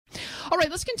All right,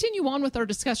 let's continue on with our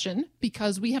discussion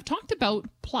because we have talked about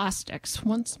plastics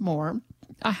once more.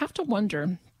 I have to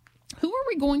wonder, who are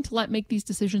we going to let make these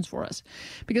decisions for us?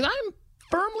 Because I'm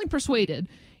firmly persuaded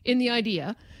in the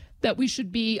idea that we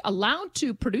should be allowed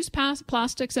to produce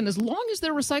plastics, and as long as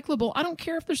they're recyclable, I don't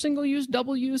care if they're single use,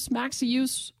 double use, maxi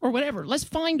use, or whatever. Let's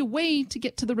find a way to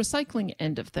get to the recycling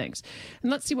end of things. And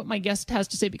let's see what my guest has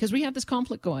to say, because we have this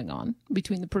conflict going on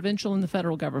between the provincial and the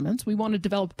federal governments. We want to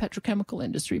develop a petrochemical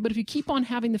industry, but if you keep on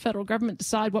having the federal government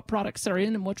decide what products are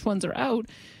in and which ones are out,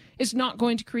 it's not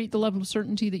going to create the level of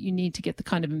certainty that you need to get the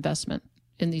kind of investment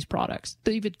in these products.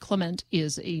 David Clement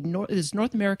is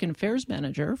North American Affairs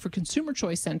Manager for Consumer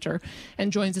Choice Center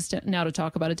and joins us now to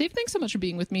talk about it. Dave, thanks so much for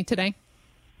being with me today.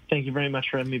 Thank you very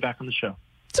much for having me back on the show.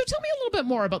 So tell me a little bit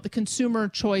more about the Consumer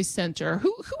Choice Center.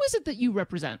 Who is it that you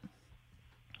represent?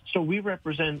 So we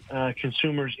represent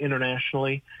consumers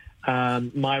internationally.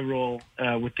 My role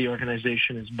with the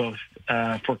organization is both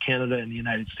for Canada and the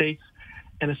United States.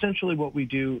 And essentially what we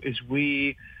do is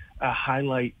we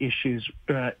highlight issues,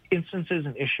 instances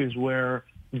and issues where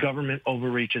government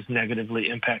overreach is negatively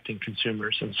impacting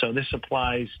consumers. And so this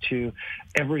applies to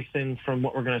everything from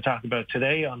what we're going to talk about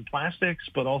today on plastics,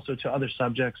 but also to other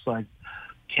subjects like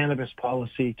cannabis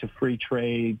policy, to free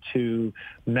trade, to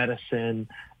medicine,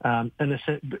 and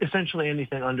essentially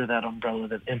anything under that umbrella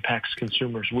that impacts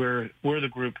consumers. We're the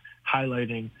group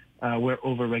highlighting where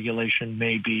overregulation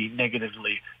may be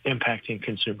negatively impacting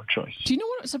consumer choice. Do you know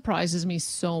what surprises me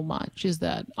so much is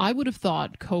that I would have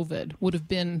thought COVID would have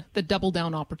been the double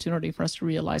down opportunity for us to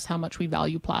realize how much we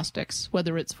value plastics,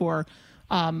 whether it's for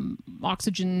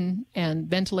oxygen and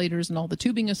ventilators and all the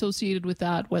tubing associated with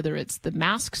that, whether it's the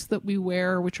masks that we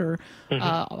wear, which are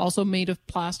also made of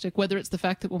plastic, whether it's the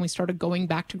fact that when we started going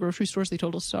back to grocery stores, they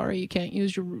told us, sorry, you can't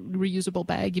use your reusable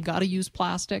bag. You've got to use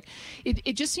plastic.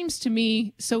 It just seems to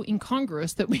me so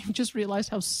incongruous that we've just realized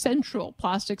how central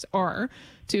plastics are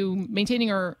to maintaining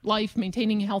our life,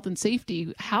 maintaining health and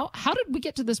safety. How did we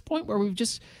get to this point where we've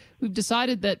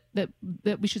decided that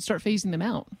we should start phasing them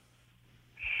out?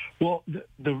 Well,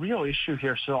 the real issue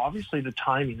here, so obviously the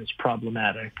timing is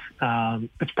problematic.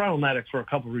 It's problematic for a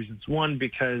couple of reasons. One,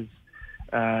 because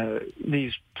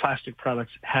these plastic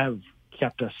products have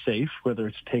kept us safe, whether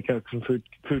it's takeout from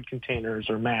food containers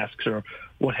or masks or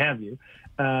what have you.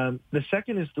 The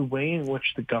second is the way in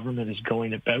which the government is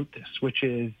going about this, which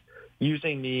is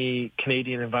using the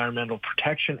Canadian Environmental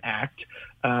Protection Act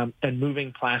and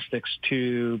moving plastics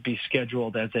to be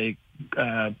scheduled as a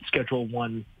Schedule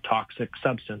 1 toxic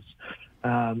substance.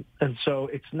 And so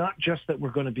it's not just that we're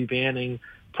going to be banning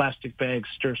plastic bags,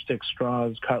 stir sticks,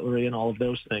 straws, cutlery, and all of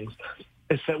those things.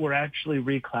 It's that we're actually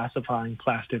reclassifying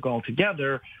plastic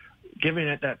altogether, giving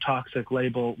it that toxic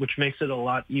label, which makes it a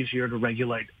lot easier to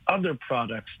regulate other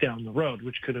products down the road,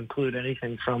 which could include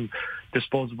anything from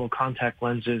disposable contact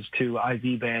lenses to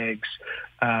IV bags,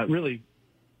 really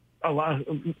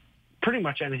pretty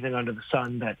much anything under the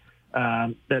sun that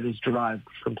is derived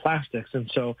from plastics. And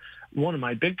so one of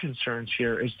my big concerns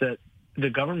here is that the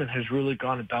government has really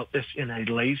gone about this in a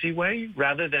lazy way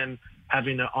rather than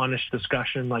having an honest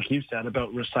discussion, like you said,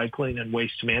 about recycling and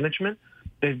waste management.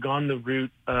 They've gone the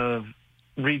route of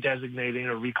redesignating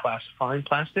or reclassifying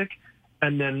plastic,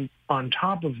 and then on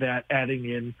top of that, adding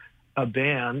in a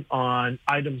ban on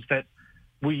items that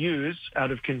we use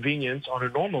out of convenience on a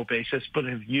normal basis, but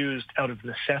have used out of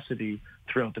necessity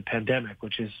throughout the pandemic,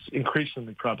 which is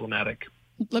increasingly problematic.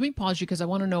 Let me pause you because I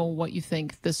want to know what you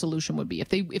think the solution would be. If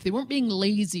they weren't being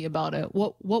lazy about it,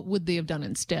 what would they have done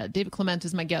instead? David Clement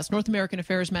is my guest, North American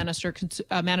Affairs Manager,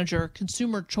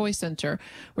 Consumer Choice Center.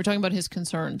 We're talking about his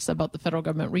concerns about the federal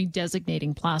government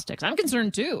redesignating plastics. I'm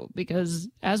concerned too, because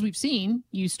as we've seen,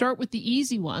 you start with the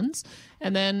easy ones,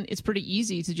 and then it's pretty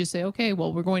easy to just say, okay,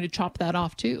 well, we're going to chop that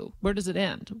off too. Where does it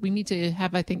end? We need to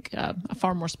have, I think, a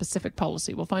far more specific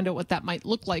policy. We'll find out what that might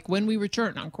look like when we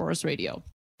return on Corus Radio.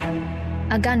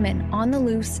 A gunman on the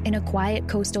loose in a quiet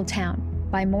coastal town.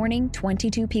 By morning,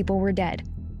 22 people were dead.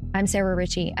 I'm Sarah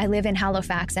Ritchie. I live in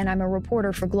Halifax, and I'm a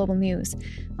reporter for Global News.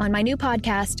 On my new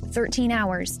podcast, 13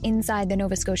 Hours Inside the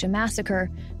Nova Scotia Massacre,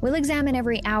 we'll examine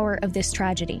every hour of this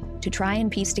tragedy to try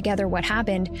and piece together what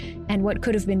happened and what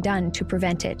could have been done to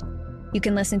prevent it. You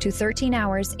can listen to 13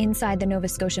 Hours Inside the Nova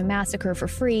Scotia Massacre for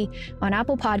free on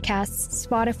Apple Podcasts,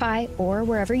 Spotify, or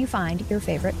wherever you find your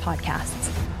favorite podcasts.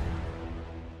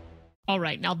 All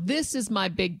right. Now, this is my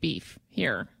big beef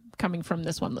here coming from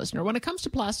this one listener. When it comes to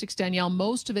plastics, Danielle,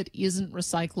 most of it isn't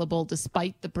recyclable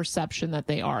despite the perception that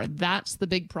they are. That's the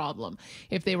big problem.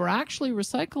 If they were actually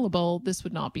recyclable, this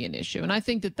would not be an issue. And I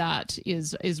think that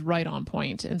is right on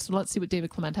point. And so let's see what David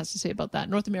Clement has to say about that.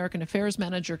 North American Affairs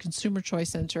Manager, Consumer Choice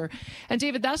Center. And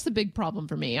David, that's the big problem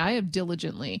for me. I have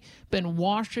diligently been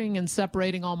washing and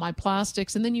separating all my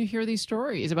plastics. And then you hear these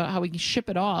stories about how we can ship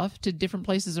it off to different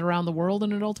places around the world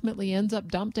and it ultimately ends up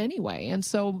dumped anyway. And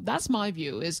so that's my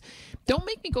view is don't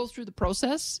make me go through the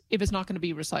process if it's not going to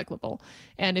be recyclable.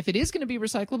 And if it is going to be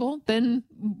recyclable, then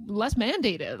let's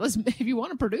mandate it. If you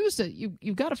want to produce it,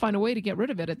 you've got to find a way to get rid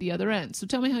of it at the other end. So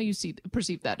tell me how you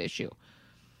perceive that issue.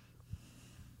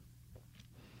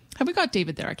 Have we got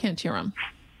David there? I can't hear him.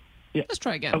 Yeah. Let's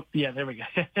try again. Oh, yeah, there we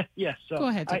go. Yes. So go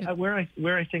ahead.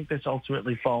 where I think this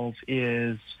ultimately falls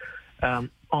is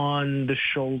on the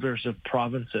shoulders of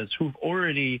provinces who've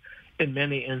already, in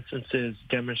many instances,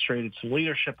 demonstrated some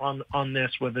leadership on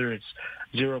this, whether it's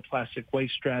zero plastic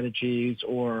waste strategies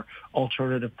or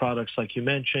alternative products like you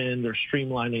mentioned, or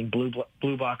streamlining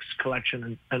blue box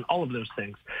collection and all of those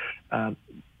things.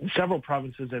 Several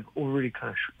provinces have already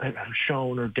kind of have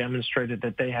shown or demonstrated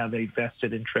that they have a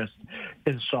vested interest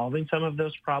in solving some of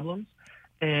those problems.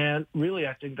 And really,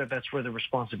 I think that that's where the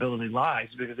responsibility lies,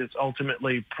 because it's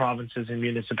ultimately provinces and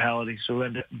municipalities who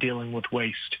end up dealing with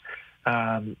waste.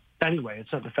 Anyway,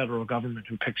 it's not the federal government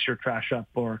who picks your trash up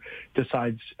or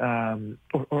decides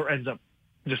or ends up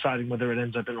deciding whether it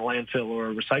ends up in a landfill or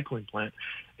a recycling plant.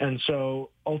 And so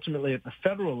ultimately at the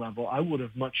federal level, I would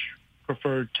have much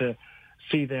preferred to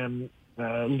see them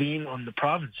lean on the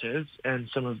provinces and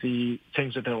some of the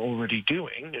things that they're already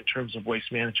doing in terms of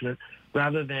waste management,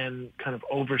 rather than kind of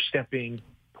overstepping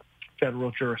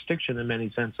federal jurisdiction in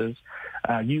many senses,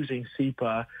 using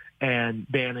SEPA and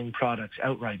banning products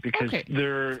outright, because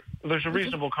there's a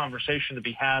reasonable conversation to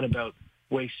be had about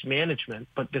waste management,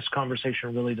 but this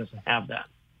conversation really doesn't have that.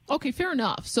 Okay, fair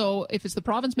enough. So if it's the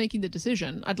province making the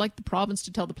decision, I'd like the province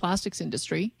to tell the plastics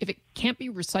industry, if it can't be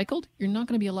recycled, you're not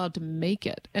going to be allowed to make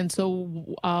it. And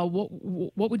so how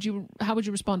would you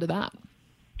respond to that?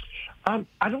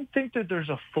 I don't think that there's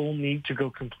a full need to go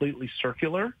completely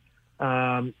circular.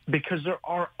 Because there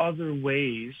are other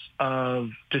ways of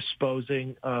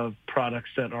disposing of products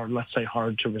that are, let's say,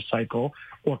 hard to recycle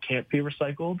or can't be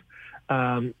recycled.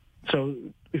 So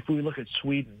if we look at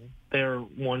Sweden, they're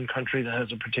one country that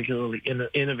has a particularly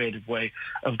innovative way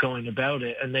of going about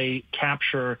it, and they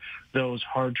capture those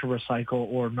hard to recycle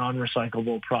or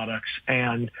non-recyclable products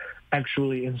and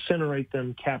actually incinerate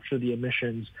them, capture the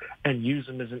emissions, and use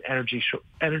them as an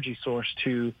energy source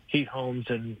to heat homes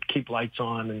and keep lights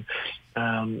on,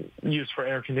 and use for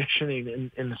air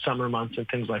conditioning in the summer months and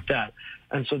things like that.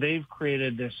 And so they've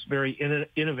created this very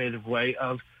innovative way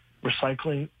of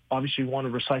recycling. Obviously, you want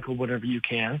to recycle whatever you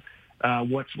can.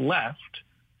 What's left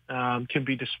can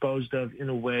be disposed of in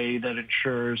a way that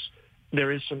ensures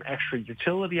there is some extra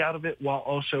utility out of it, while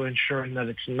also ensuring that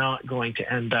it's not going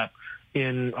to end up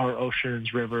in our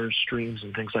oceans, rivers, streams,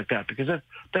 and things like that, because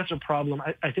that's a problem.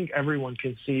 I think everyone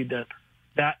can see that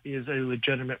is a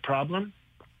legitimate problem.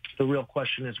 The real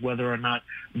question is whether or not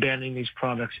banning these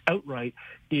products outright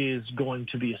is going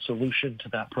to be a solution to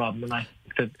that problem. And I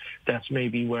think that's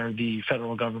maybe where the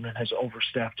federal government has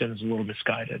overstepped and is a little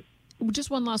misguided.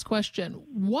 Just one last question.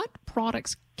 What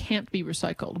products can't be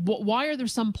recycled? Why are there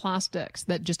some plastics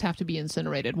that just have to be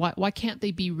incinerated? Why can't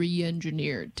they be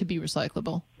re-engineered to be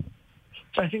recyclable?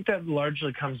 So I think that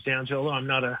largely comes down to, although I'm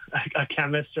not a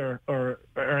chemist or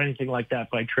anything like that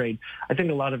by trade, I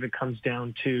think a lot of it comes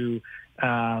down to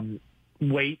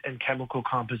weight and chemical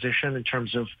composition in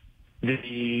terms of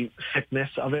the thickness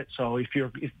of it. So if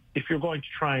you're going to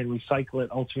try and recycle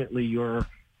it, ultimately you're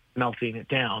melting it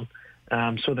down.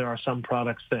 So there are some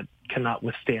products that cannot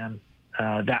withstand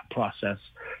that process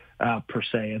per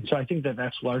se. And so I think that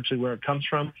that's largely where it comes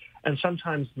from. And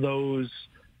sometimes those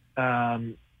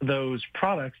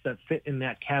products that fit in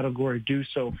that category do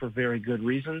so for very good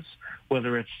reasons,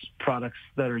 whether it's products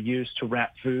that are used to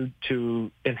wrap food to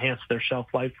enhance their shelf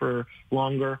life for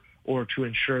longer, or to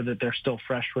ensure that they're still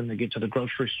fresh when they get to the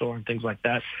grocery store and things like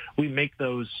that. We make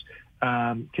those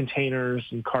containers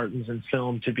and cartons and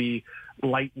film to be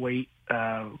lightweight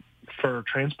for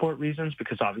transport reasons,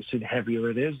 because obviously the heavier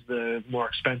it is, the more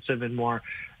expensive and the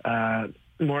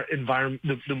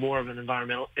more of an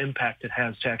environmental impact it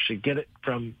has to actually get it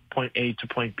from point A to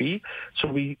point B. So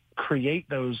we create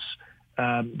those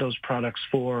products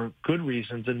for good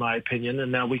reasons, in my opinion,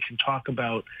 and now we can talk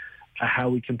about how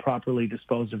we can properly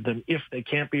dispose of them if they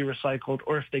can't be recycled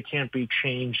or if they can't be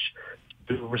changed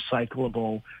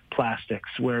recyclable plastics,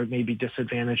 where it may be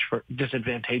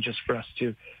disadvantageous for us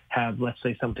to have, let's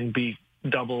say, something be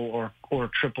double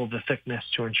or triple the thickness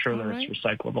to ensure that it's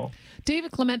recyclable.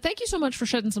 David Clement, thank you so much for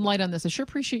shedding some light on this. I sure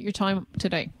appreciate your time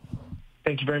today.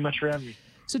 Thank you very much for having me.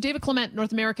 So David Clement,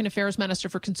 North American Affairs Minister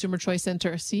for Consumer Choice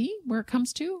Centre. See where it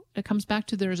comes to? It comes back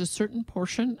to there's a certain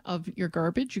portion of your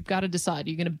garbage. You've got to decide. Are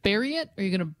you going to bury it or are you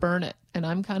going to burn it? And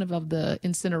I'm kind of the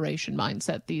incineration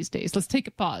mindset these days. Let's take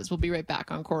a pause. We'll be right back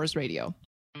on Corus Radio.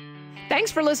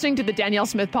 Thanks for listening to the Danielle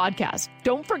Smith Podcast.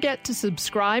 Don't forget to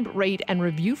subscribe, rate, and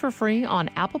review for free on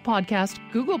Apple Podcast,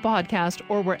 Google Podcast,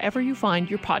 or wherever you find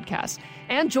your podcasts.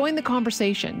 And join the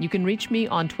conversation. You can reach me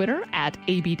on Twitter at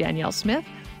 @ABDanielleSmith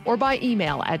or by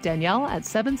email at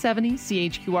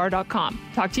Danielle@770chqr.com.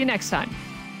 Talk to you next time.